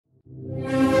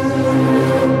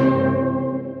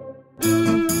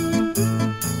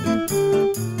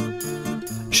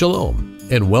Shalom,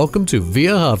 and welcome to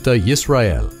V'ahavta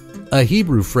Yisrael, a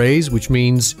Hebrew phrase which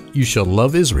means, you shall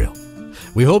love Israel.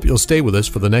 We hope you'll stay with us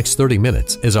for the next 30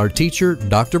 minutes as our teacher,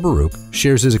 Dr. Baruch,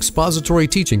 shares his expository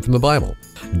teaching from the Bible.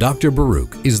 Dr.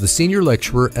 Baruch is the senior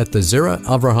lecturer at the Zera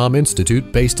Avraham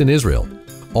Institute based in Israel.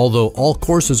 Although all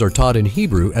courses are taught in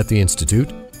Hebrew at the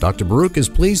Institute, Dr. Baruch is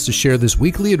pleased to share this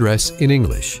weekly address in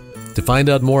English. To find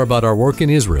out more about our work in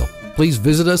Israel, please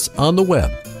visit us on the web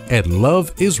at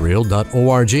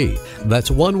LoveIsrael.org. That's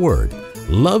one word,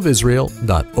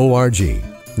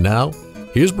 LoveIsrael.org. Now,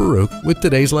 here's Baruch with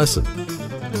today's lesson.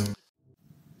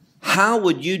 How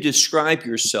would you describe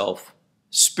yourself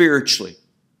spiritually?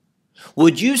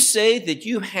 Would you say that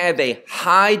you have a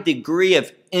high degree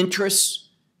of interest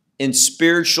in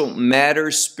spiritual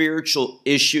matters, spiritual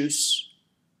issues?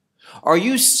 Are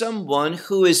you someone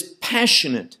who is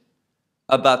passionate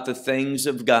about the things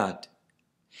of God?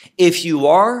 If you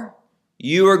are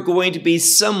going to be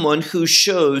someone who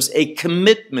shows a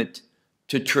commitment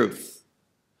to truth.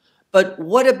 But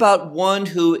what about one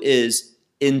who is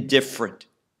indifferent,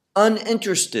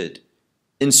 uninterested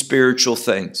in spiritual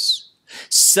things?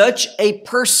 Such a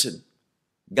person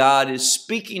God is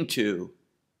speaking to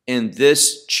in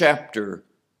this chapter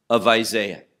of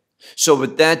Isaiah. So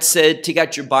with that said, take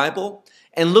out your Bible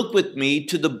and look with me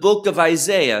to the book of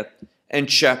Isaiah and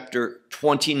chapter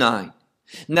 29.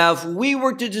 Now, if we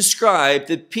were to describe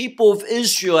the people of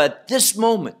Israel at this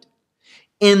moment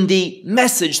in the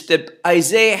message that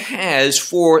Isaiah has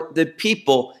for the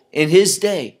people in his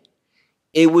day,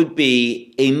 it would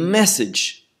be a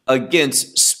message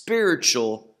against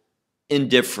spiritual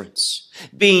indifference,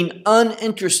 being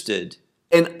uninterested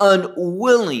and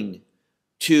unwilling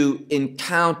to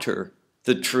encounter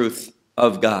the truth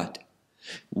of God.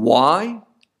 Why?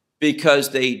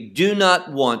 Because they do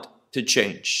not want to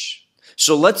change.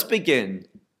 So let's begin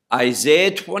Isaiah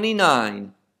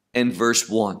 29 and verse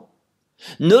 1.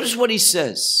 Notice what he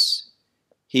says.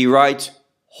 He writes,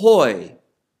 Hoi,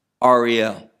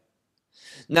 Ariel.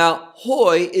 Now,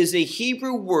 hoi is a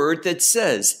Hebrew word that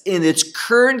says, in its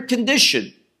current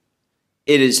condition,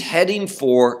 it is heading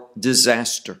for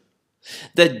disaster.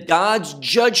 That God's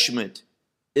judgment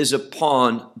is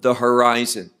upon the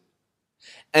horizon.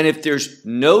 And if there's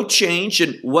no change,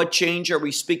 and what change are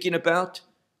we speaking about?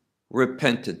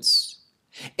 Repentance.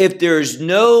 If there's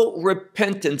no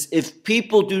repentance, if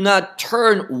people do not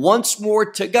turn once more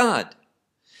to God,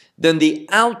 then the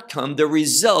outcome, the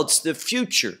results, the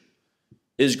future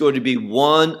is going to be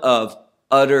one of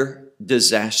utter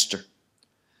disaster.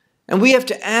 And we have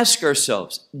to ask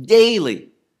ourselves daily,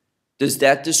 does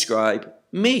that describe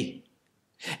me?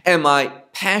 Am I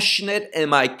passionate?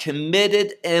 Am I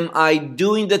committed? Am I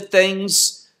doing the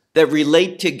things that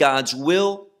relate to God's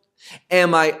will?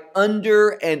 Am I under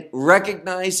and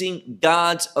recognizing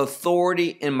God's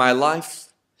authority in my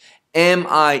life? Am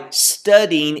I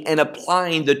studying and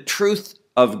applying the truth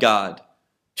of God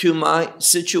to my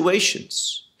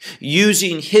situations,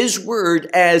 using His Word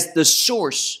as the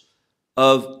source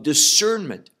of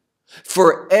discernment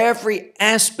for every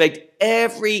aspect,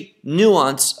 every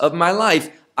nuance of my life?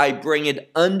 I bring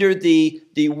it under the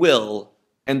will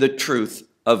and the truth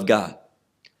of God.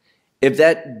 If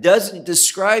that doesn't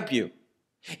describe you,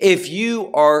 if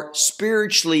you are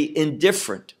spiritually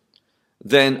indifferent,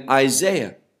 then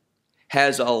Isaiah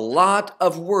has a lot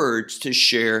of words to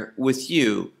share with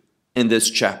you in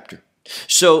this chapter.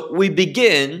 So we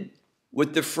begin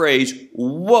with the phrase,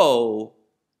 Woe,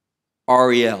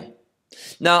 Ariel.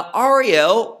 Now,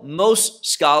 Ariel, most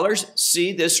scholars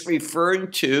see this referring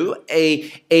to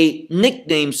a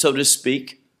nickname, so to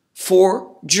speak,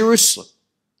 for Jerusalem.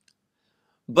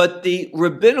 But the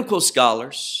rabbinical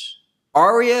scholars,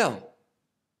 Ariel,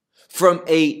 from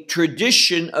a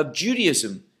tradition of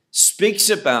Judaism, speaks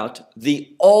about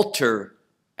the altar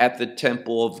at the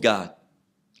temple of God.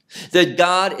 That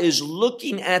God is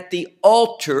looking at the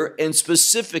altar and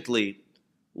specifically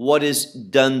what is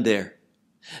done there.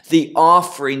 The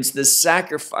offerings, the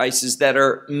sacrifices that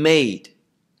are made.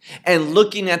 And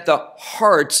looking at the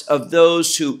hearts of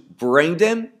those who bring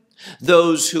them,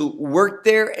 those who work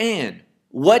there, and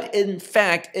what in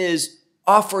fact is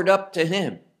offered up to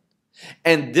Him.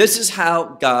 And this is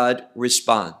how God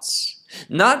responds.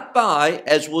 Not by,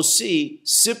 as we'll see,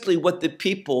 simply what the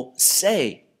people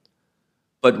say,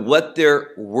 but what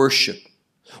their worship,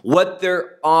 what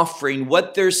their offering,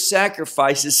 what their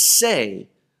sacrifices say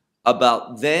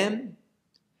about them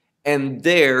and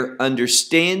their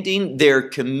understanding, their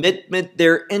commitment,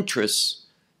 their interests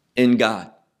in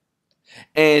God.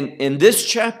 And in this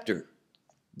chapter,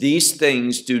 these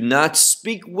things do not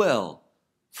speak well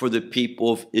for the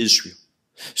people of Israel.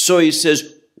 So he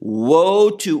says,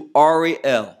 Woe to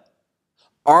Ariel.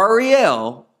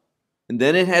 Ariel, and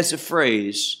then it has a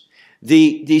phrase,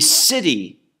 the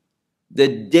city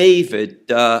that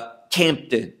David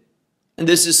camped in. And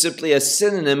this is simply a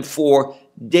synonym for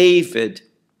David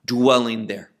dwelling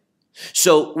there.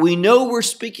 So we know we're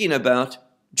speaking about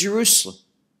Jerusalem.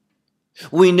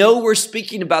 We know we're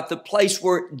speaking about the place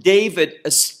where David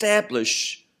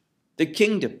established the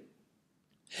kingdom.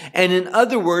 And in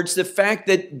other words, the fact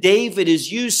that David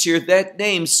is used here, that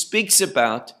name speaks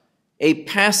about a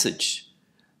passage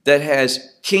that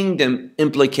has kingdom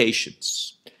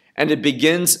implications. And it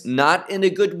begins not in a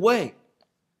good way.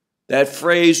 That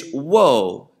phrase,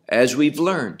 woe, as we've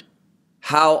learned,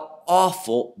 how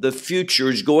awful the future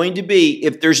is going to be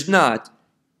if there's not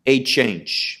a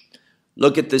change.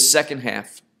 Look at the second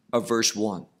half of verse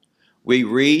 1. We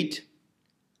read,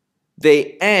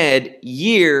 they add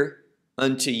year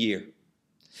unto year.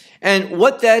 And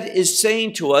what that is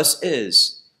saying to us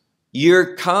is,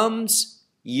 year comes,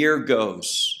 year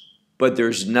goes, but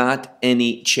there's not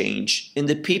any change in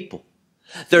the people.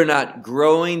 They're not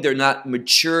growing, they're not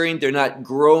maturing, they're not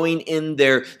growing in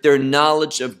their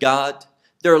knowledge of God.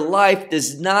 Their life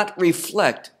does not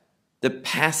reflect the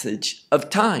passage of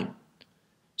time.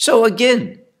 So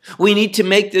again, we need to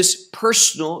make this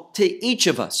personal to each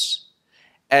of us.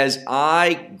 As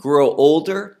I grow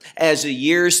older, as the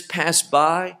years pass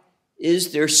by,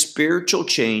 is there spiritual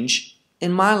change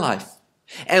in my life?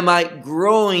 Am I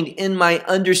growing in my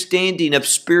understanding of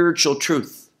spiritual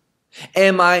truth?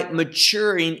 Am I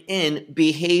maturing in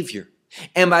behavior?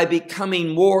 Am I becoming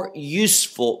more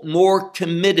useful, more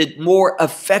committed, more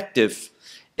effective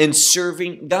in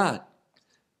serving God?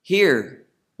 Here,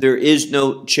 there is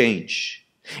no change.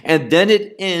 And then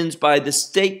it ends by the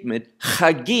statement,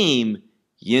 Chagim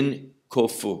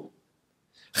Yinkofu.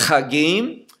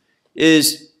 Chagim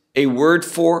is a word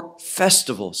for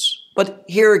festivals. But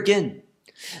here again,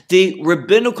 the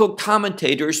rabbinical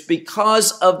commentators,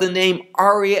 because of the name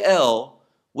Ariel,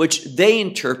 which they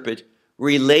interpret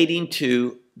relating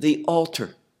to the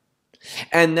altar,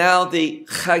 and now the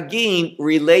Chagim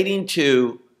relating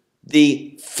to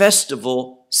the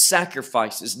festival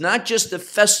sacrifices, not just the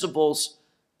festivals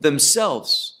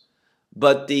themselves,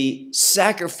 but the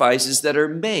sacrifices that are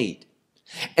made.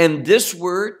 And this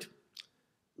word,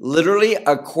 literally,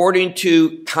 according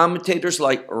to commentators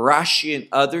like Rashi and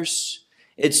others,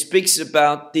 it speaks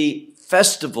about the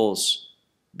festivals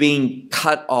being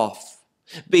cut off,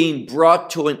 being brought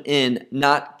to an end,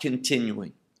 not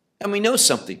continuing. And we know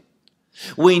something.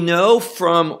 We know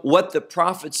from what the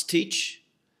prophets teach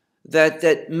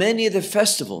that many of the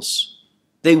festivals,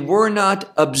 they were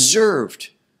not observed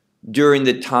during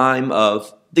the time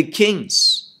of the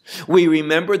kings. We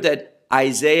remember that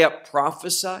Isaiah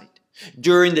prophesied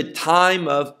during the time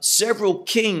of several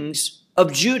kings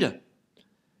of Judah.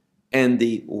 And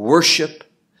the worship,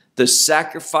 the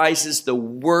sacrifices, the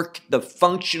work, the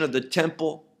function of the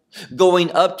temple,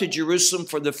 going up to Jerusalem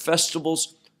for the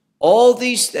festivals, all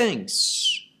these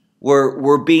things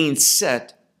were being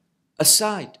set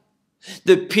aside.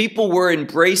 The people were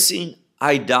embracing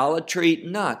idolatry,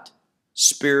 not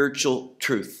spiritual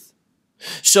truth.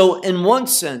 So in one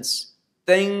sense,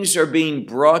 things are being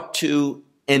brought to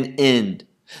an end.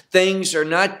 Things are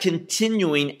not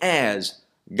continuing as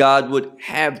God would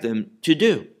have them to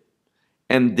do.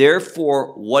 And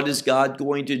therefore, what is God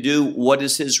going to do? What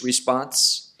is his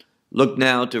response? Look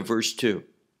now to verse 2.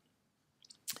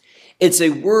 It's a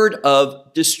word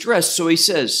of distress. So he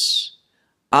says,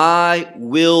 I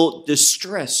will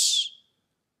distress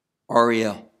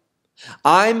Ariel.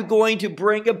 I'm going to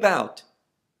bring about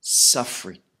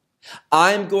suffering.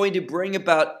 I'm going to bring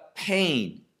about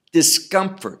pain,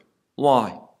 discomfort.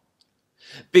 Why?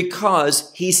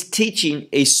 Because he's teaching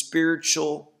a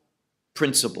spiritual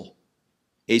principle,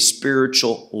 a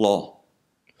spiritual law.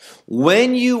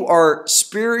 When you are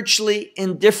spiritually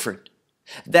indifferent,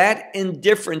 that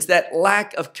indifference, that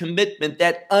lack of commitment,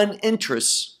 that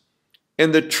uninterest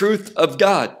in the truth of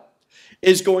God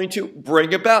is going to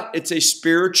bring about, it's a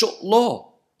spiritual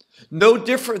law. No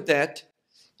different that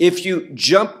if you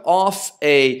jump off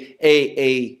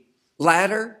a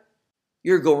ladder,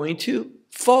 you're going to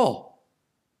fall.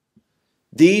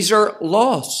 These are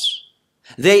laws.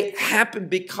 They happen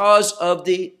because of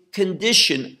the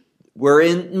condition we're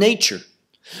in nature.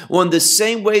 Well, in the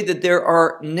same way that there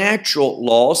are natural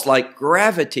laws like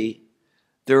gravity,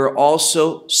 there are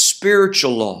also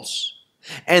spiritual laws.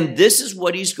 And this is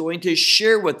what he's going to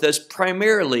share with us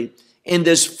primarily in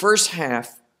this first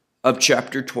half of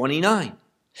chapter 29.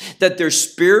 That there's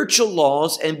spiritual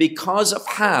laws, and because of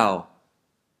how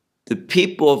the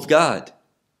people of God,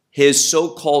 his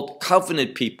so-called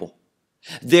covenant people,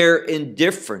 their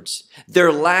indifference,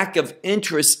 their lack of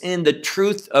interest in the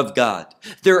truth of God,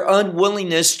 their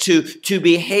unwillingness to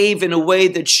behave in a way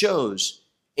that shows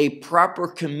a proper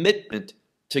commitment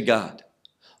to God.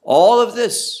 All of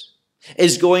this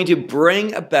is going to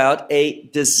bring about a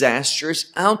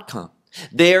disastrous outcome.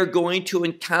 They are going to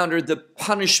encounter the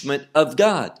punishment of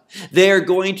God. They are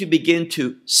going to begin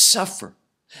to suffer,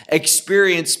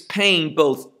 experience pain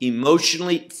both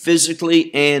emotionally,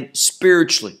 physically, and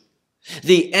spiritually.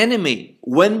 The enemy,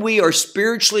 when we are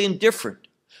spiritually indifferent,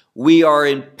 we are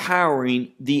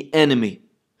empowering the enemy.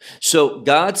 So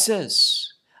God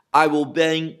says, I will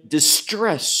bring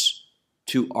distress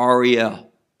to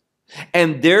Ariel.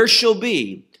 And there shall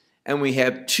be, and we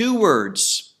have two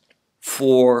words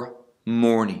for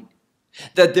mourning,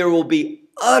 that there will be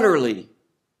utterly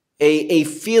a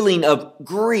feeling of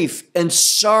grief and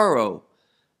sorrow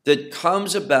that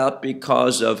comes about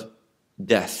because of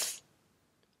death.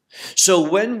 So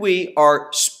when we are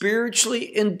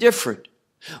spiritually indifferent,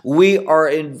 we are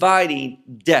inviting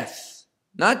death,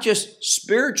 not just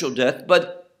spiritual death,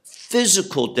 but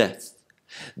physical death.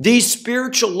 These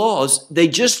spiritual laws, they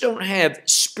just don't have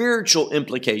spiritual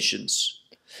implications,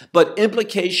 but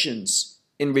implications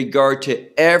in regard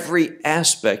to every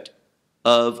aspect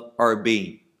of our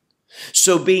being.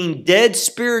 So being dead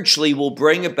spiritually will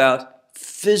bring about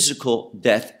physical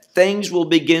death. Things will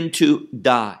begin to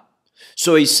die.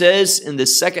 So he says in the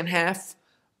second half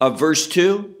of verse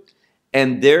 2,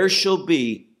 and there shall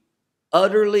be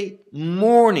utterly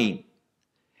mourning,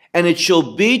 and it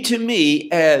shall be to me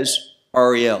as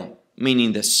Ariel,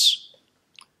 meaning this.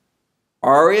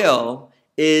 Ariel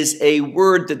is a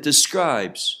word that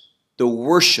describes the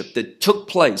worship that took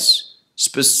place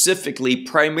specifically,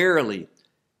 primarily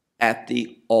at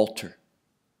the altar.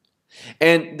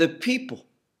 And the people,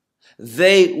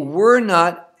 they were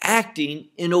not acting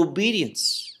in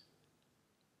obedience.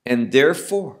 And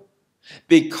therefore,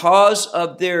 because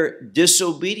of their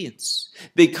disobedience,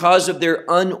 because of their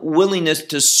unwillingness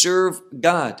to serve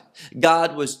God,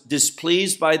 God was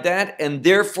displeased by that. And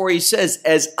therefore he says,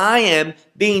 as I am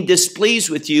being displeased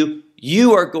with you,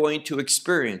 you are going to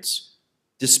experience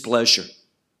displeasure.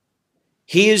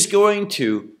 He is going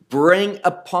to bring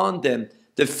upon them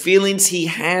the feelings he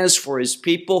has for his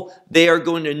people. They are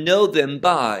going to know them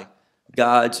by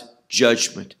God's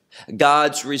judgment,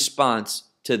 God's response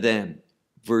to them.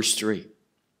 Verse 3.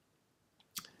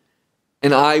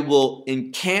 And I will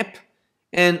encamp,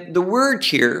 and the word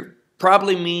here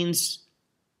probably means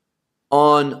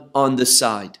on the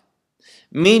side,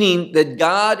 meaning that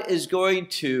God is going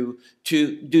to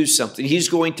do something. He's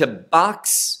going to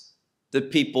box the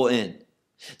people in.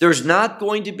 There's not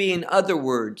going to be, in other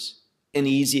words, an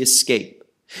easy escape.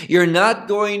 You're not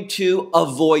going to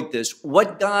avoid this.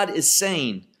 What God is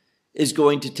saying is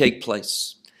going to take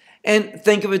place. And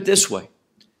think of it this way.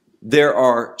 There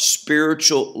are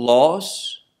spiritual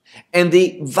laws, and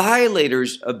the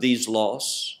violators of these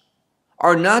laws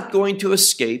are not going to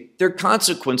escape their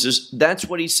consequences. That's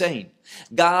what he's saying.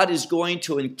 God is going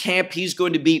to encamp. He's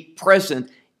going to be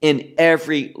present in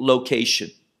every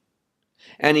location.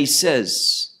 And he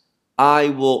says, I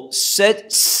will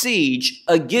set siege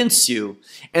against you.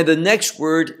 And the next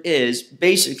word is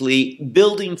basically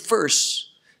building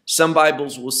first. Some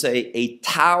Bibles will say a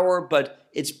tower, but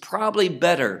it's probably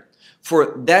better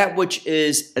for that which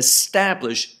is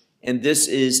established, and this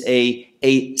is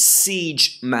a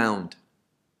siege mound.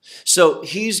 So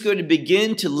he's going to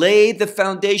begin to lay the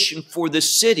foundation for the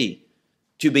city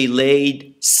to be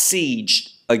laid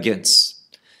sieged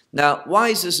against. Now, why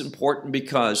is this important?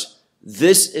 Because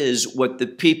this is what the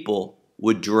people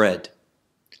would dread.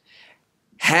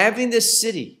 Having the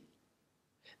city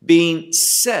being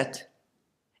set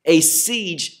a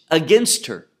siege against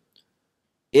her,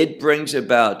 it brings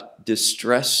about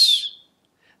distress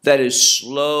that is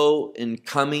slow in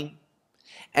coming,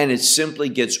 and it simply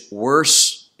gets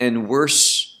worse and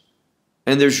worse.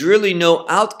 And there's really no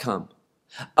outcome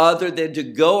other than to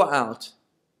go out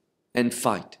and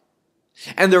fight.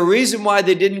 And the reason why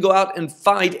they didn't go out and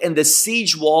fight and the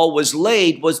siege wall was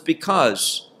laid was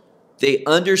because they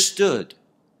understood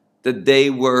that they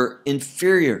were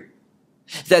inferior,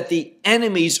 that the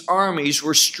enemy's armies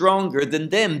were stronger than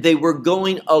them. They were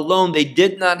going alone. They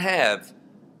did not have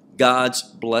God's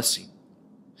blessing.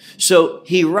 So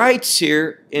he writes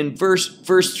here in verse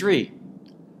 3,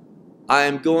 I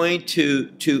am going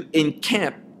to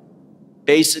encamp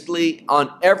basically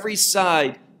on every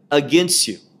side against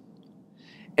you.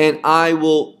 And I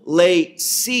will lay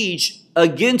siege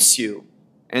against you.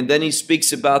 And then he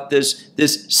speaks about this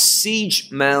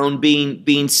siege mound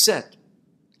being set.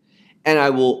 And I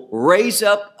will raise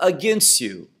up against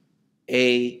you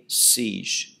a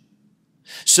siege.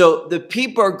 So the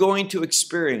people are going to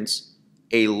experience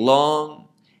a long,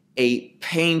 a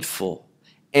painful,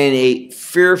 and a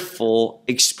fearful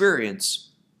experience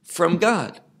from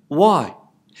God. Why?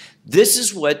 This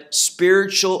is what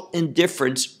spiritual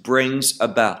indifference brings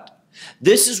about.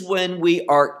 This is when we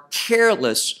are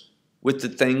careless with the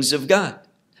things of God.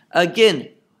 Again,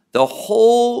 the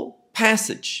whole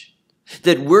passage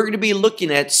that we're going to be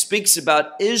looking at speaks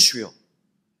about Israel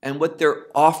and what they're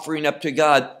offering up to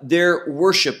God, their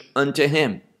worship unto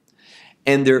Him.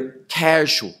 And they're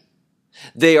casual.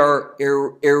 They are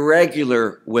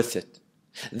irregular with it.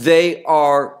 They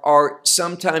are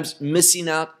sometimes missing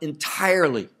out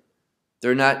entirely.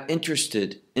 They're not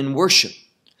interested in worship.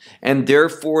 And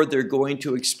therefore, they're going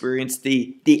to experience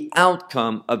the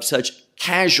outcome of such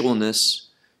casualness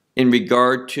in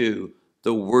regard to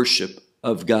the worship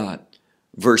of God.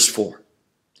 Verse 4.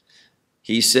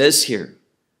 He says here,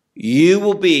 you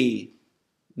will be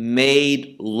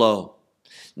made low.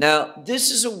 Now, this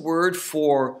is a word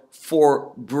for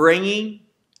bringing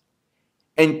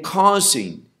and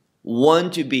causing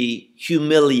one to be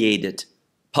humiliated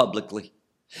publicly.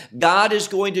 God is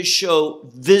going to show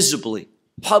visibly,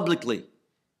 publicly,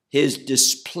 His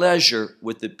displeasure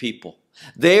with the people.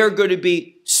 They are going to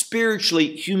be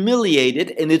spiritually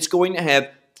humiliated, and it's going to have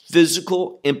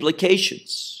physical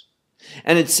implications.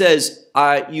 And it says,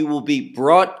 you will be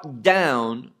brought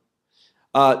down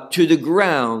to the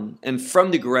ground, and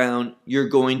from the ground you're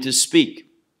going to speak.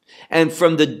 And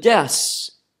from the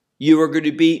depths you are going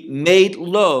to be made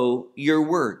low, your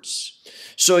words.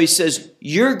 So he says,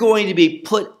 you're going to be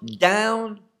put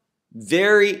down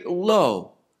very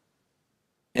low.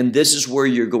 And this is where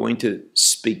you're going to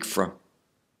speak from.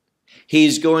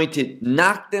 He's going to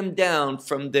knock them down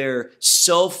from their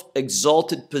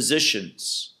self-exalted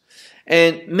positions.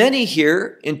 And many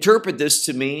here interpret this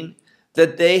to mean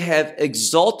that they have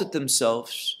exalted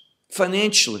themselves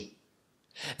financially,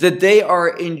 that they are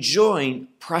enjoying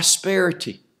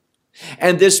prosperity.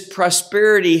 And this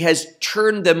prosperity has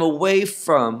turned them away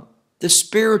from the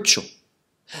spiritual.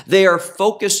 They are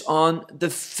focused on the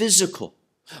physical,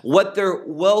 what their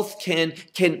wealth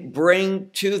can bring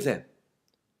to them.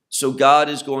 So God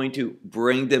is going to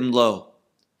bring them low.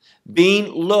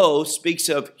 Being low speaks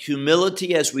of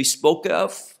humility, as we spoke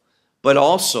of, but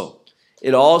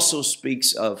it also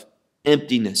speaks of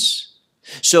emptiness.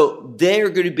 So they're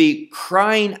going to be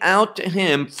crying out to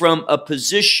Him from a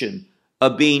position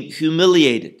of being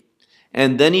humiliated.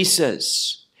 And then he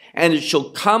says, and it shall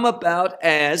come about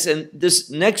as, and this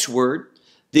next word,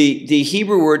 the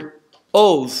Hebrew word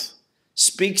ov,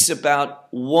 speaks about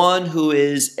one who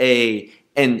is an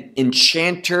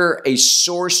enchanter, a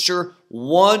sorcerer,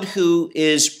 one who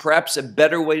is, perhaps a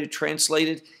better way to translate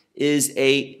it, is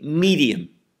a medium.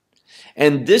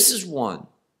 And this is one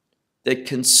that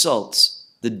consults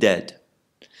the dead.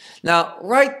 Now,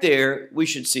 right there, we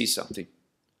should see something.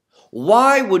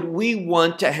 Why would we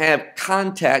want to have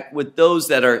contact with those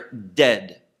that are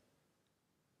dead?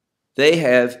 They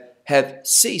have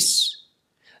ceased.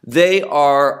 They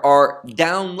are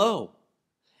down low.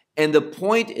 And the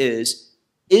point is,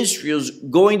 Israel's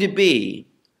going to be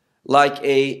like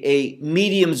a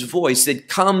medium's voice that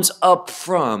comes up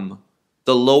from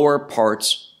the lower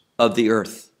parts of the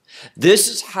earth. This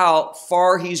is how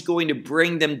far He's going to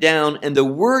bring them down. And the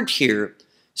word here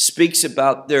speaks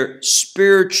about their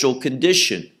spiritual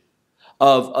condition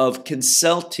of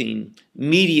consulting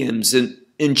mediums and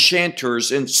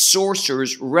enchanters and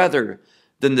sorcerers rather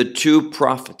than the two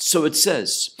prophets. So it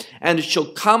says, and it shall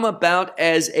come about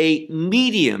as a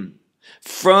medium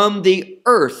from the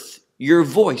earth, your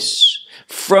voice,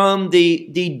 from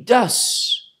the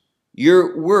dust,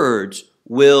 your words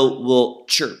will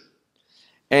chirp.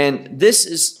 And this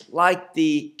is like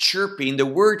the chirping. The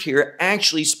word here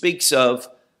actually speaks of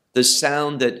the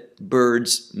sound that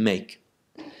birds make.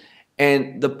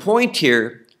 And the point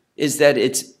here is that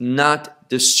it's not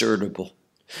discernible.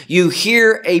 You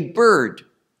hear a bird,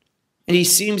 and he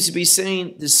seems to be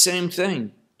saying the same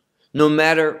thing, no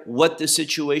matter what the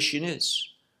situation is,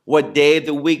 what day of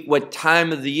the week, what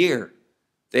time of the year.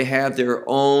 They have their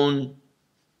own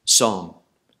song.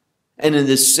 And in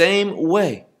the same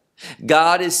way,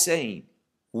 God is saying,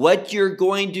 what you're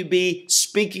going to be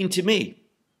speaking to me,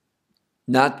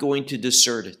 not going to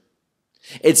discern it.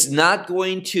 It's not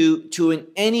going to in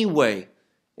any way,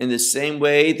 in the same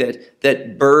way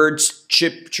that birds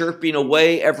chirping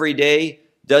away every day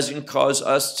doesn't cause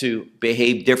us to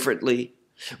behave differently.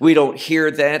 We don't hear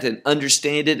that and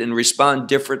understand it and respond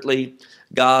differently.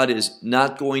 God is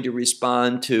not going to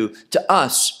respond to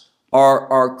us.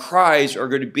 Our cries are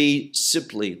going to be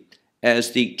simply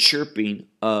as the chirping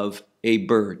of a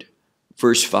bird.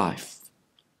 Verse 5.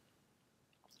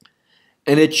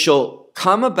 And it shall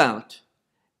come about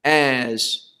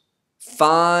as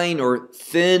fine or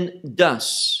thin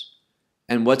dust.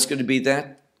 And what's going to be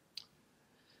that?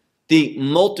 The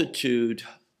multitude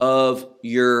of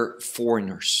your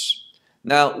foreigners.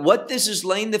 Now, what this is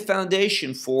laying the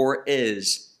foundation for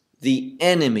is the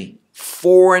enemy,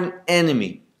 foreign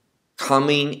enemy,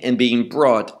 coming and being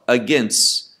brought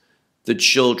against the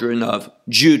children of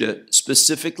Judah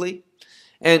specifically.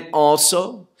 And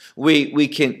also, we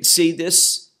can see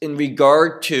this in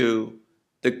regard to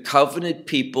the covenant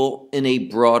people in a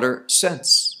broader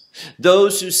sense.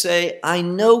 Those who say, I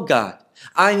know God,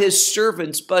 I'm his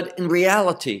servants, but in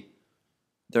reality,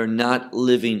 they're not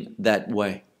living that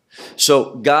way.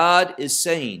 So God is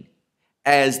saying,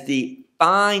 as the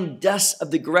fine dust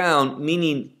of the ground,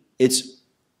 meaning it's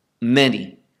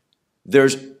many,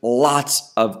 there's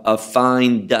lots of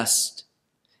fine dust.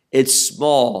 It's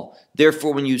small.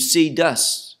 Therefore, when you see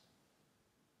dust,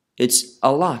 it's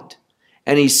a lot.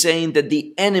 And he's saying that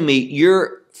the enemy,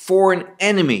 your foreign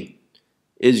enemy,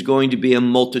 is going to be a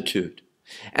multitude.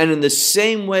 And in the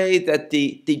same way that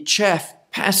the chaff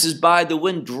passes by, the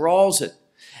wind draws it.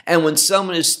 And when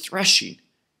someone is threshing,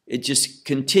 it just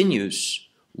continues,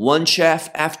 one chaff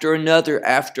after another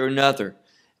after another.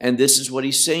 And this is what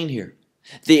he's saying here.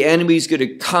 The enemy is going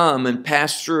to come and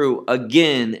pass through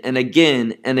again and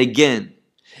again and again.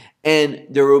 And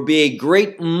there will be a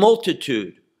great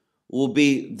multitude, will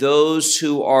be those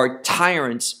who are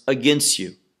tyrants against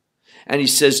you. And he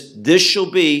says, this shall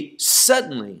be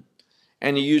suddenly.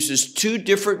 And he uses two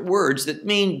different words that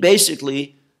mean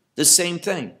basically the same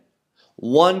thing.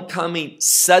 One coming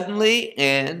suddenly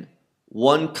and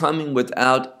one coming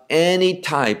without any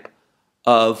type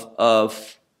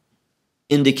of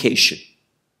indication.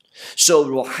 So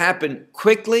it will happen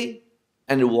quickly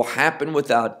and it will happen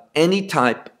without any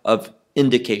type of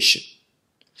indication.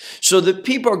 So the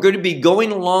people are going to be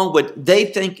going along what they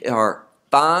think are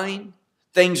fine.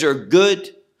 Things are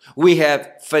good. We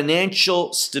have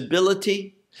financial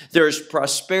stability. There's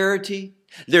prosperity.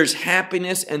 There's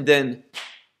happiness. And then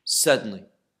suddenly,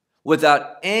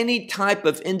 without any type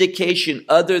of indication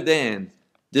other than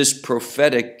this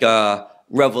prophetic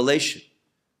revelation,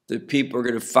 the people are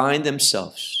going to find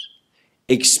themselves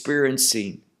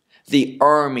experiencing the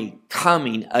army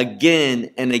coming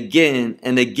again and again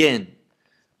and again,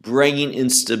 bringing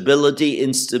instability.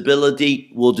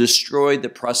 Instability will destroy the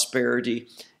prosperity,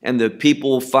 and the people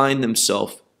will find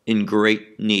themselves in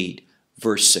great need.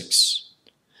 Verse 6.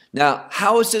 Now,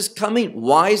 how is this coming?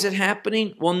 Why is it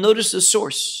happening? Well, notice the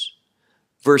source.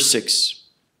 Verse 6.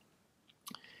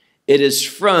 It is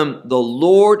from the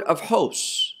Lord of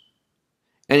hosts.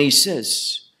 And he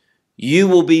says, you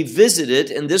will be visited,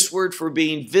 and this word for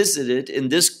being visited in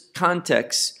this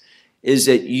context is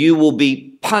that you will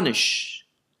be punished.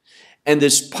 And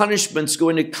this punishment is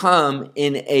going to come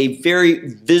in a very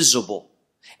visible,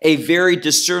 a very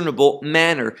discernible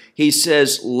manner. He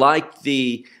says, like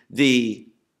the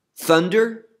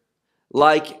thunder,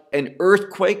 like an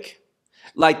earthquake,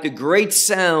 like the great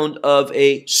sound of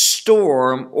a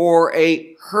storm or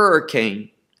a hurricane.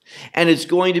 And it's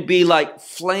going to be like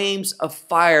flames of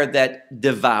fire that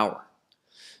devour.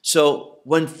 So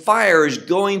when fire is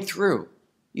going through,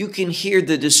 you can hear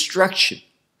the destruction,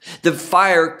 the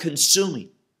fire consuming.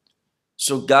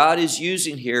 So God is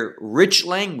using here rich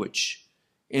language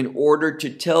in order to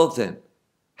tell them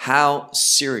how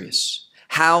serious,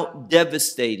 how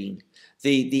devastating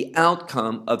the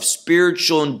outcome of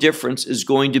spiritual indifference is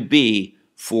going to be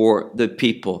for the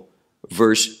people.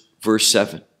 Verse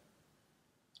 7.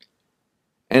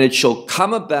 And it shall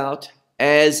come about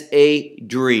as a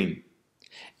dream,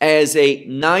 as a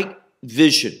night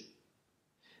vision,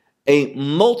 a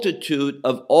multitude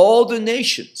of all the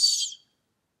nations,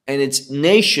 and it's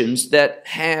nations that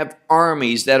have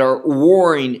armies, that are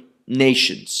warring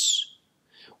nations,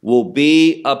 will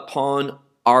be upon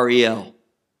Ariel.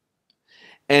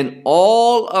 And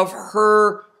all of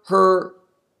her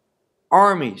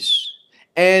armies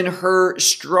and her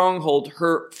stronghold,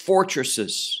 her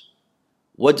fortresses.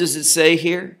 What does it say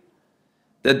here?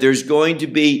 That there's going to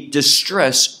be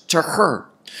distress to her.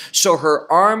 So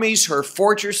her armies, her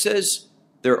fortresses,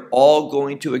 they're all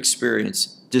going to experience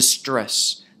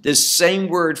distress. This same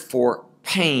word for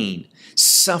pain,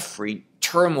 suffering,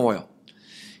 turmoil.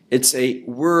 It's a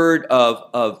word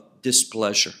of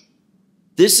displeasure.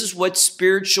 This is what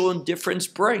spiritual indifference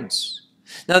brings.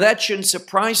 Now that shouldn't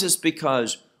surprise us,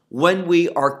 because when we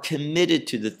are committed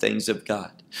to the things of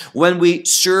God, when we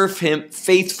serve him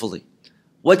faithfully,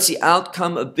 what's the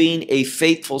outcome of being a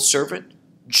faithful servant?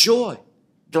 Joy,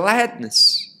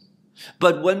 gladness.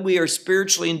 But when we are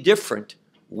spiritually indifferent,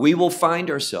 we will find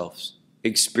ourselves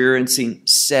experiencing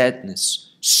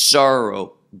sadness,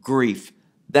 sorrow, grief.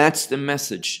 That's the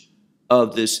message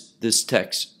of this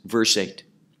text, verse 8.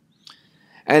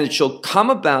 And it shall come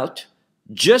about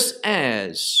just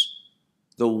as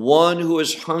the one who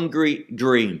is hungry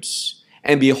dreams.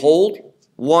 And behold,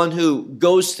 one who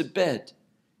goes to bed,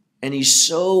 and he's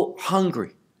so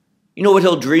hungry. You know what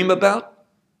he'll dream about?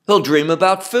 He'll dream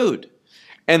about food.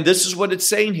 And this is what it's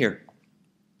saying here.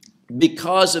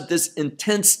 Because of this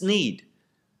intense need,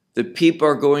 the people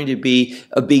are going to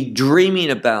be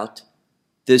dreaming about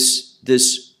this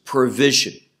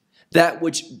provision, that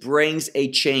which brings a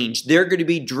change. They're going to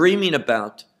be dreaming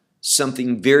about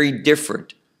something very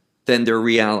different than their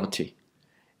reality.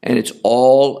 And it's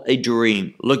all a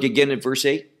dream. Look again at verse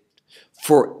 8.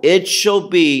 For it shall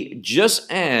be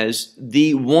just as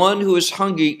the one who is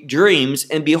hungry dreams,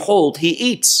 and behold, he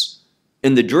eats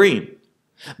in the dream.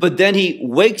 But then he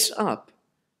wakes up,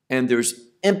 and there's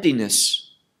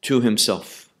emptiness to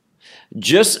himself.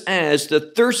 Just as the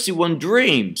thirsty one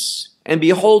dreams, and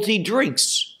behold, he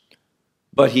drinks.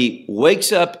 But he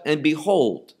wakes up, and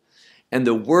behold, and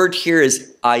the word here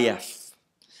is ayef.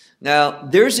 Now,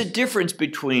 there's a difference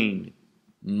between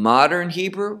modern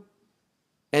Hebrew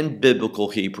and biblical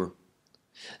Hebrew.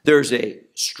 There's a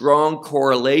strong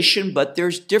correlation, but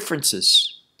there's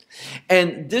differences.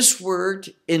 And this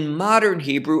word in modern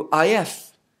Hebrew,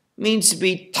 ayef, means to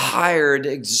be tired,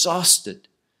 exhausted.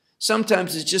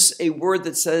 Sometimes it's just a word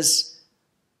that says,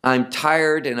 I'm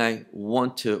tired and I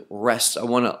want to rest. I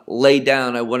want to lay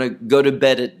down. I want to go to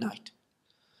bed at night.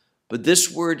 But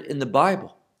this word in the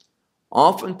Bible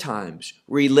oftentimes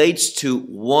relates to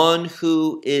one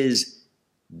who is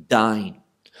dying,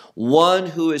 one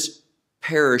who is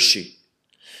perishing.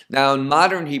 Now, in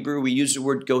modern Hebrew, we use the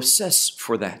word goses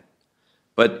for that.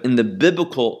 But in the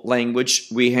biblical language,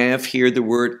 we have here the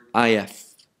word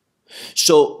ayef.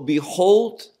 So,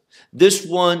 behold, this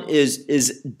one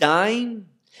is dying,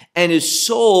 and his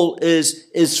soul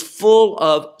is full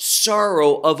of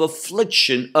sorrow, of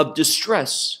affliction, of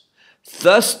distress.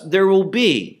 Thus, there will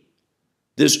be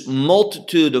this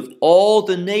multitude of all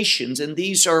the nations, and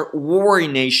these are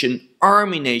warring nation,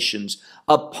 army nations,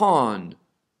 upon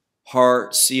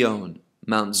Har Sion,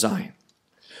 Mount Zion.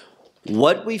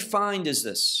 What we find is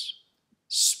this: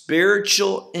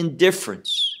 spiritual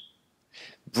indifference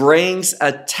brings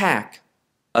attack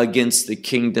against the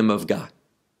kingdom of God.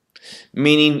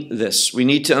 Meaning this, we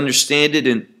need to understand it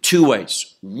in two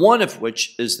ways, one of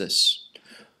which is this: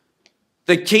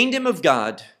 the kingdom of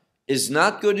God is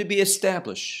not going to be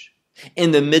established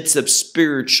in the midst of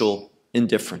spiritual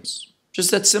indifference.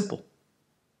 Just that simple.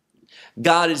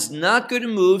 God is not going to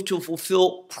move to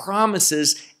fulfill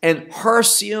promises, and Har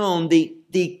Sion,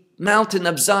 the mountain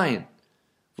of Zion,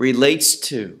 relates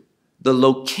to the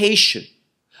location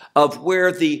of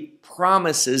where the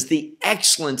promises, the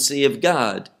excellency of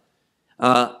God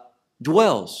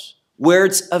dwells, where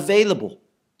it's available.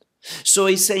 So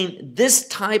he's saying this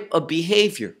type of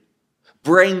behavior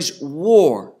brings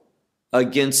war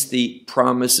against the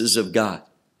promises of God.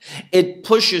 It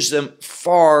pushes them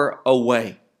far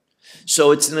away.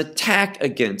 So it's an attack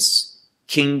against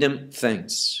kingdom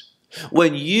things.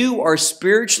 When you are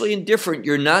spiritually indifferent,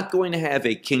 you're not going to have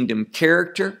a kingdom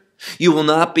character. You will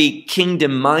not be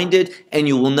kingdom-minded, and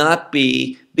you will not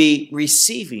be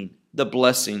receiving the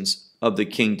blessings of the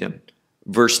kingdom.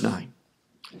 Verse 9.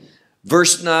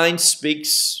 Verse 9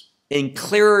 speaks in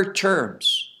clearer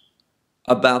terms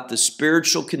about the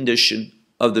spiritual condition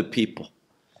of the people.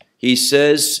 He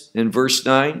says in verse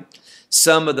 9,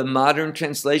 some of the modern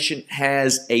translation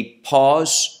has a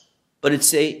pause, but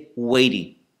it's a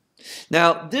waiting.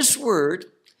 Now, this word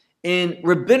in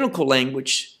rabbinical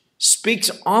language speaks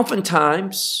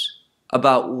oftentimes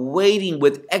about waiting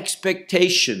with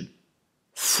expectation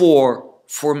for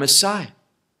Messiah,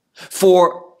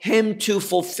 for him to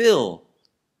fulfill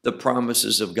the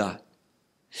promises of God.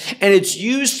 And it's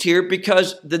used here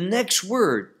because the next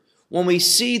word, when we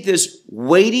see this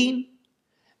waiting,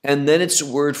 and then it's a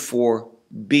word for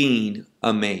being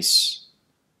amazed.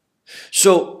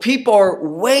 So people are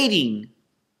waiting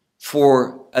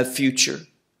for a future,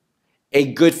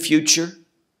 a good future,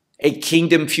 a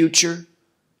kingdom future,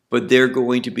 but they're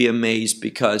going to be amazed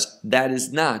because that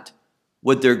is not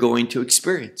what they're going to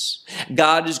experience.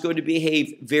 God is going to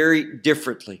behave very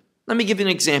differently. Let me give you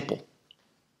an example.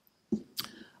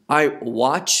 I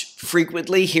watch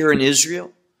frequently here in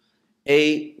Israel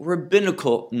a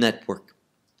rabbinical network.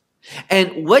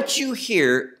 And what you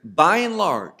hear, by and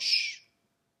large,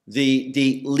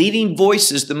 the leading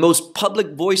voices, the most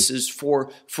public voices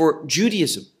for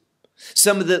Judaism,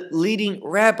 some of the leading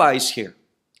rabbis here,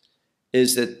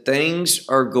 is that things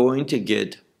are going to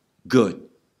get good.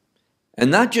 And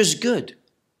not just good,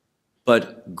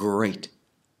 but great.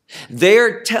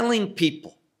 They're telling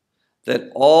people that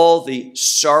all the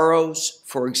sorrows,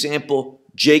 for example,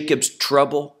 Jacob's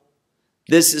trouble,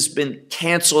 this has been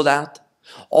canceled out.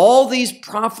 All these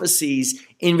prophecies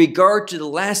in regard to the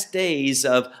last days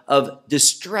of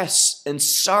distress and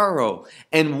sorrow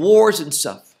and wars and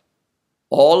stuff,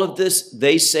 all of this,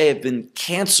 they say, have been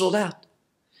canceled out.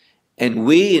 And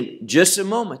we, in just a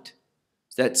moment,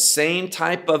 that same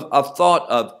type of thought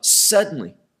of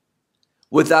suddenly,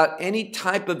 without any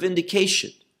type of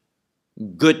indication,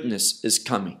 goodness is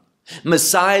coming.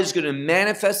 Messiah is going to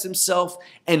manifest himself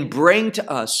and bring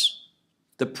to us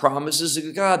the promises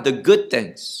of God, the good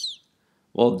things.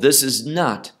 Well, this is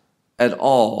not at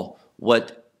all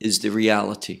what is the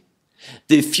reality.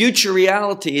 The future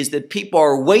reality is that people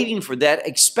are waiting for that,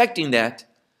 expecting that,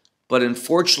 but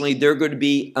unfortunately they're going to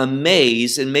be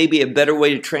amazed, and maybe a better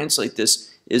way to translate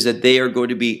this is that they are going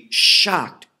to be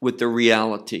shocked with the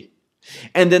reality.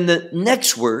 And then the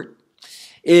next word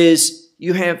is,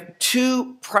 you have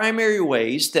two primary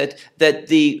ways that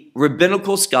the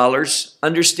rabbinical scholars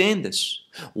understand this.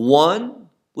 One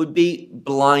would be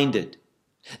blinded.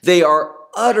 They are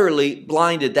utterly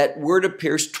blinded. That word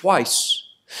appears twice.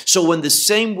 So when the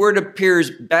same word appears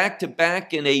back to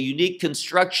back in a unique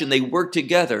construction, they work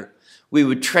together, we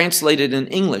would translate it in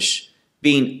English,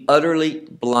 being utterly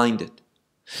blinded.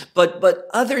 But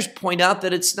others point out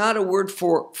that it's not a word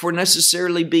for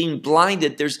necessarily being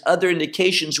blinded. There's other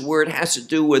indications where it has to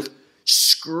do with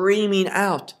screaming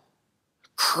out,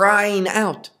 crying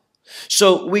out.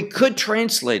 So we could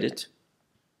translate it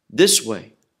this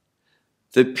way.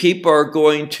 The people are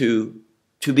going to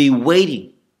be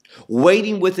waiting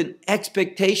with an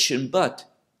expectation, but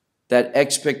that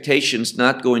expectation is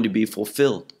not going to be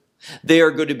fulfilled. They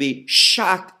are going to be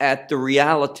shocked at the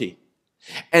reality.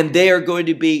 And they are going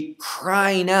to be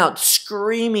crying out,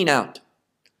 screaming out.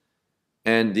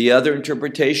 And the other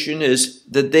interpretation is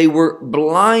that they were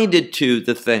blinded to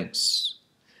the things.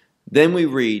 Then we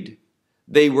read,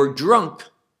 they were drunk,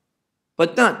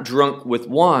 but not drunk with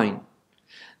wine.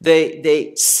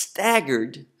 They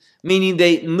staggered, meaning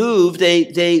they moved,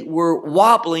 they were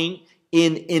wobbling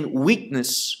in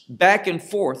weakness, back and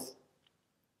forth,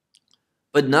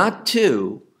 but not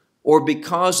to or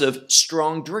because of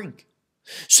strong drink.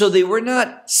 So they were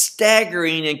not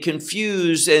staggering and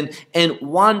confused and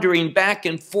wandering back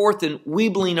and forth and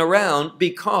weebling around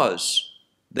because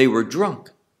they were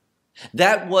drunk.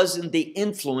 That wasn't the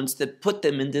influence that put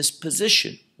them in this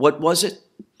position. What was it?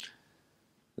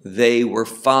 They were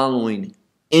following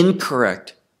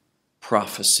incorrect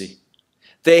prophecy.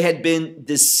 They had been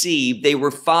deceived. They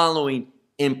were following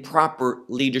improper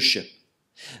leadership.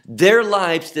 Their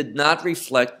lives did not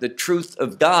reflect the truth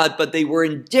of God, but they were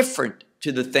indifferent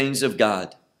to the things of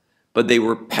God, but they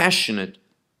were passionate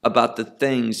about the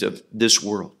things of this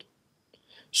world.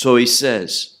 So he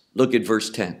says, look at verse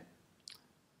 10.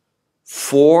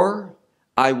 For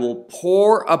I will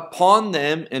pour upon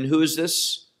them, and who is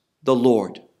this? The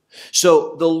Lord.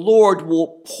 So the Lord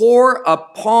will pour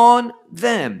upon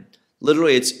them.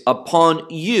 Literally, it's upon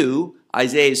you.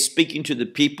 Isaiah is speaking to the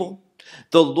people.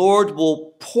 The Lord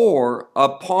will pour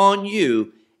upon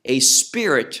you a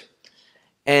spirit,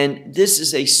 and this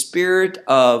is a spirit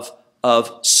of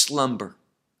slumber.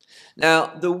 Now,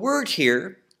 the word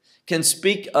here can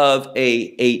speak of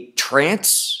a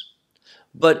trance,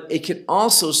 but it can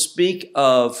also speak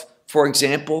of, for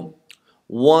example,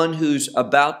 one who's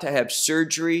about to have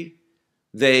surgery.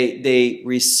 They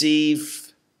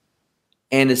receive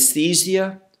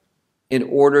anesthesia in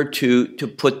order to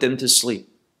put them to sleep.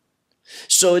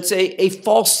 So it's a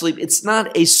false sleep. It's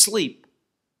not a sleep,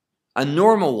 a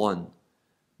normal one,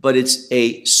 but it's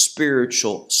a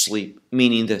spiritual sleep,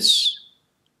 meaning this.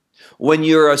 When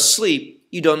you're asleep,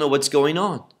 you don't know what's going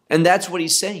on. And that's what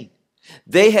he's saying.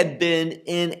 They had been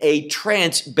in a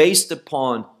trance based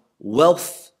upon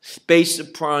wealth, based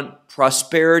upon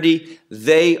prosperity.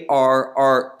 They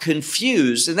are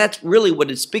confused. And that's really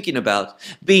what it's speaking about,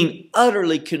 being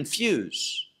utterly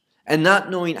confused and not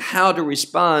knowing how to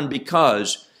respond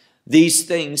because these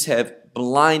things have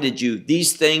blinded you.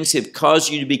 These things have caused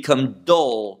you to become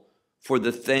dull for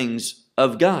the things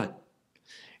of God.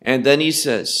 And then he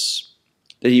says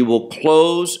that he will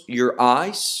close your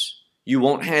eyes. You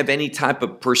won't have any type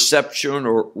of perception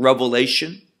or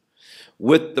revelation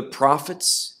with the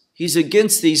prophets. He's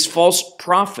against these false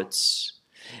prophets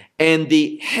and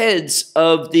the heads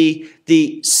of the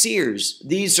seers.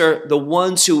 These are the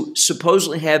ones who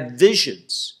supposedly have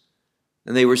visions,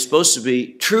 and they were supposed to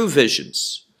be true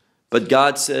visions But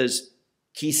God says,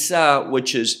 kisa,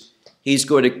 which is he's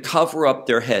going to cover up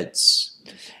their heads.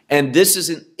 And this is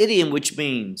an idiom which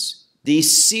means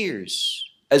these seers,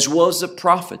 as well as the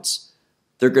prophets,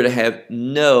 they're going to have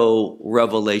no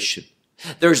revelation.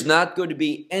 There's not going to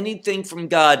be anything from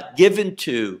God given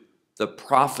to the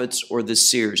prophets or the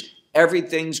seers.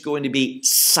 Everything's going to be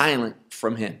silent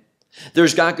from him.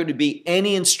 There's not going to be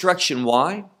any instruction.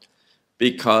 Why?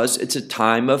 Because it's a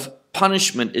time of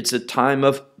punishment. It's a time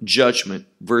of judgment.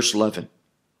 Verse 11.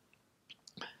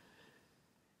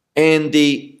 And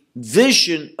the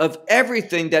vision of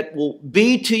everything that will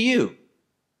be to you,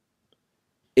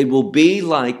 it will be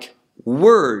like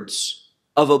words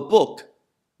of a book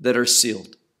that are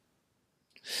sealed.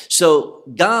 So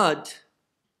God,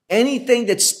 anything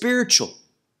that's spiritual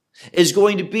is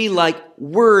going to be like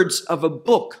words of a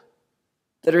book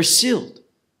that are sealed,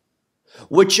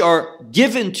 which are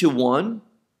given to one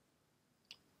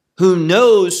who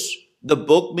knows the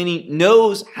book, meaning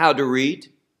knows how to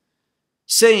read,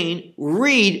 saying,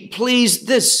 read, please,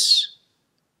 this.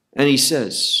 And he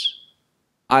says,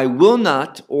 I will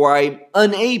not, or I'm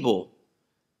unable,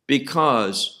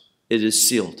 because it is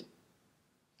sealed.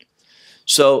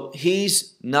 So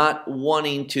he's not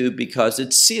wanting to because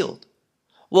it's sealed.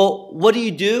 Well, what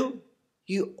do?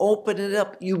 You open it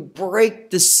up. You break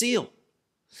the seal.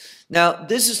 Now,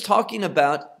 this is talking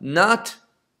about not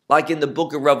like in the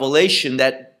book of Revelation,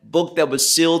 that book that was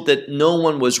sealed that no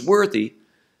one was worthy.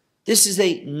 This is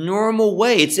a normal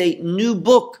way. It's a new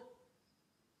book.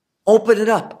 Open it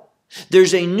up.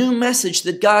 There's a new message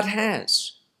that God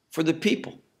has for the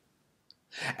people.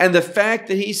 And the fact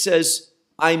that he says,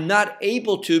 I'm not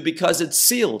able to because it's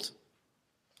sealed.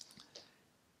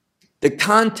 The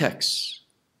context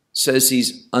says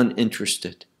he's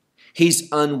uninterested. He's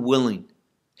unwilling.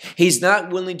 He's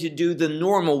not willing to do the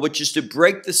normal, which is to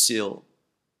break the seal.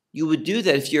 You would do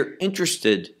that if you're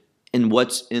interested in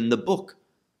what's in the book.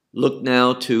 Look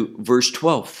now to verse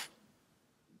 12.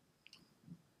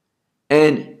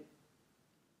 And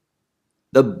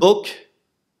the book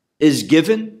is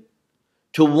given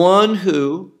to one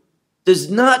who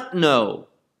does not know,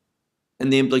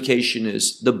 and the implication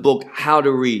is the book how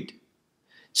to read,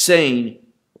 saying,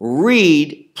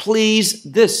 read, please,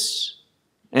 this.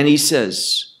 And he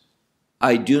says,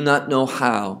 I do not know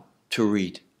how to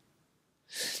read.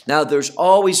 Now, there's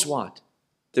always what?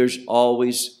 There's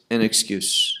always an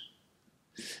excuse.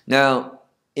 Now,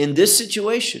 in this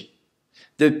situation,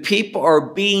 the people are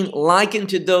being likened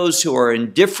to those who are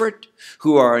indifferent,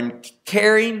 who are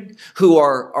uncaring, who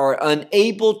are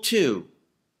unable to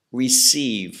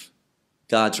receive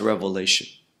God's revelation.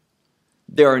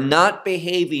 They are not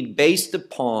behaving based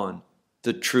upon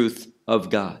the truth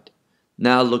of God.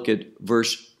 Now look at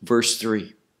verse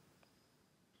 3.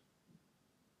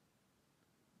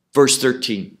 Verse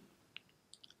 13.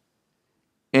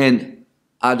 And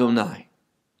Adonai.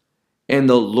 And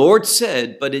the Lord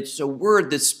said, but it's a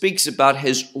word that speaks about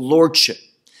his lordship.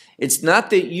 It's not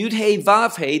the Yud-He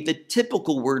Vav-He, the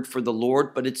typical word for the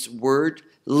Lord, but it's a word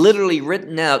literally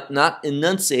written out, not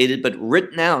enunciated, but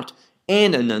written out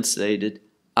and enunciated,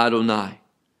 Adonai.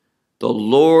 The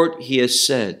Lord, he has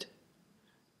said,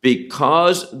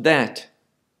 because that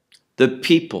the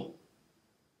people,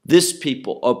 this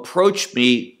people, approach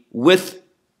me with,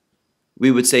 we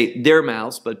would say their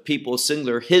mouths, but people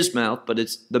singular, his mouth, but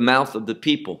it's the mouth of the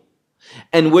people.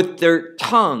 And with their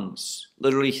tongues,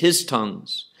 literally his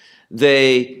tongues,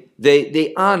 they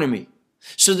honor me.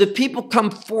 So the people come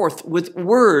forth with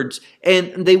words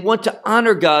and they want to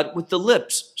honor God with the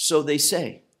lips. So they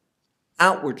say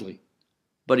outwardly.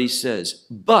 But he says,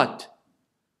 but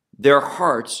their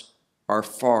hearts are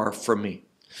far from me.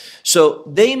 So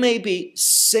they may be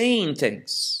saying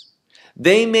things.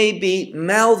 They may be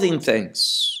mouthing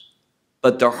things,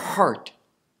 but their heart,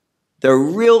 the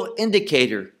real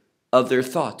indicator of their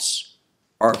thoughts,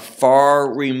 are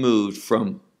far removed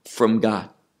from God.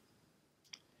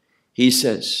 He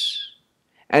says,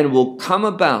 and will come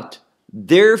about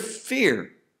their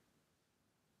fear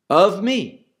of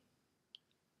me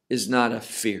is not a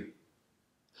fear.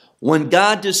 When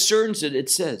God discerns it, it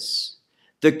says,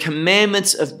 the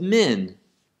commandments of men,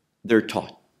 they're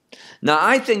taught. Now,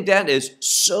 I think that is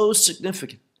so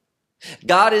significant.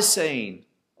 God is saying,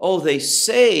 oh, they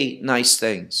say nice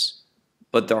things,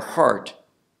 but their heart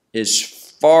is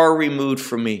far removed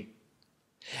from me.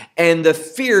 And the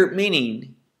fear,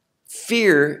 meaning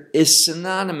fear is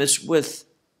synonymous with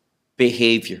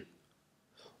behavior.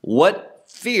 What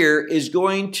fear is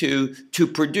going to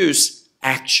produce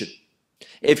action.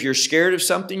 If you're scared of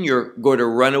something, you're going to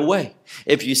run away.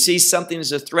 If you see something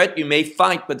as a threat, you may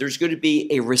fight, but there's going to be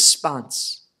a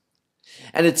response.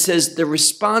 And it says the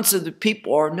response of the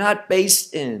people are not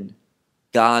based in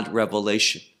God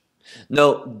revelation.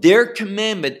 No, their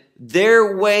commandment,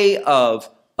 their way of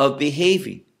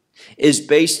behaving is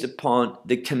based upon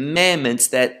the commandments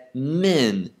that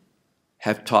men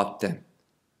have taught them,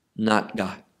 not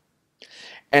God.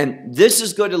 And this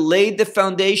is going to lay the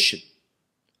foundation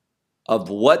of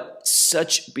what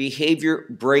such behavior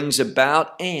brings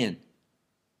about and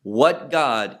what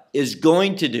God is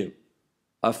going to do,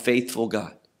 a faithful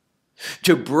God,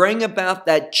 to bring about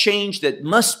that change that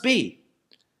must be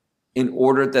in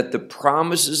order that the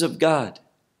promises of God,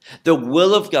 the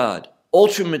will of God,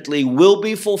 ultimately will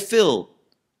be fulfilled.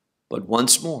 But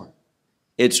once more,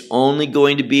 it's only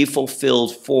going to be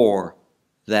fulfilled for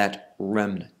that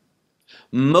remnant.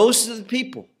 Most of the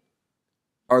people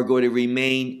are going to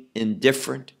remain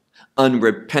indifferent,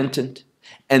 unrepentant,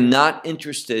 and not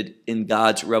interested in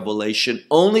God's revelation.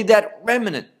 Only that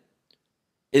remnant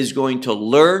is going to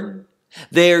learn.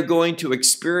 They are going to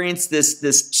experience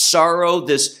this sorrow,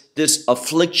 this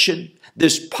affliction,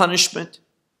 this punishment,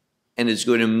 and it's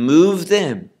going to move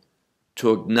them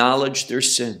to acknowledge their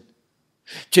sin,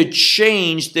 to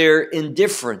change their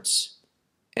indifference,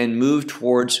 and move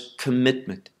towards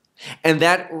commitment. And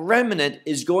that remnant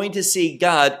is going to see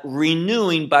God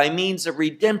renewing by means of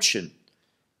redemption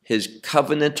His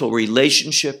covenantal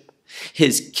relationship,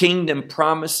 His kingdom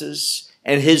promises,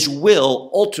 and His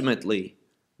will. Ultimately,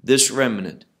 this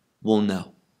remnant will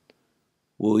know.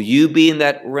 Will you be in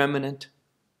that remnant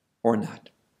or not?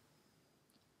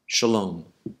 Shalom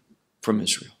from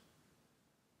Israel.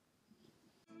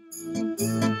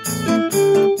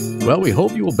 Well, we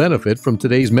hope you will benefit from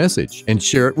today's message and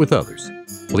share it with others.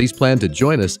 Please plan to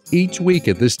join us each week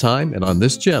at this time and on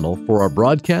this channel for our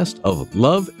broadcast of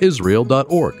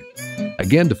LoveIsrael.org.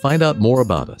 Again, to find out more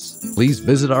about us, please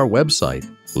visit our website,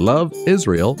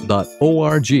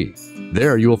 LoveIsrael.org.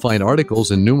 There you will find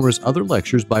articles and numerous other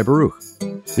lectures by Baruch.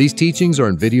 These teachings are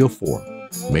in video form.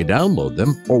 You may download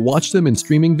them or watch them in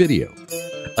streaming video.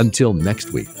 Until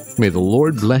next week, may the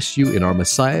Lord bless you in our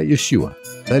Messiah Yeshua,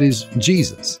 that is,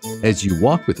 Jesus, as you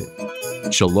walk with Him.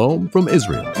 Shalom from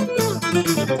Israel.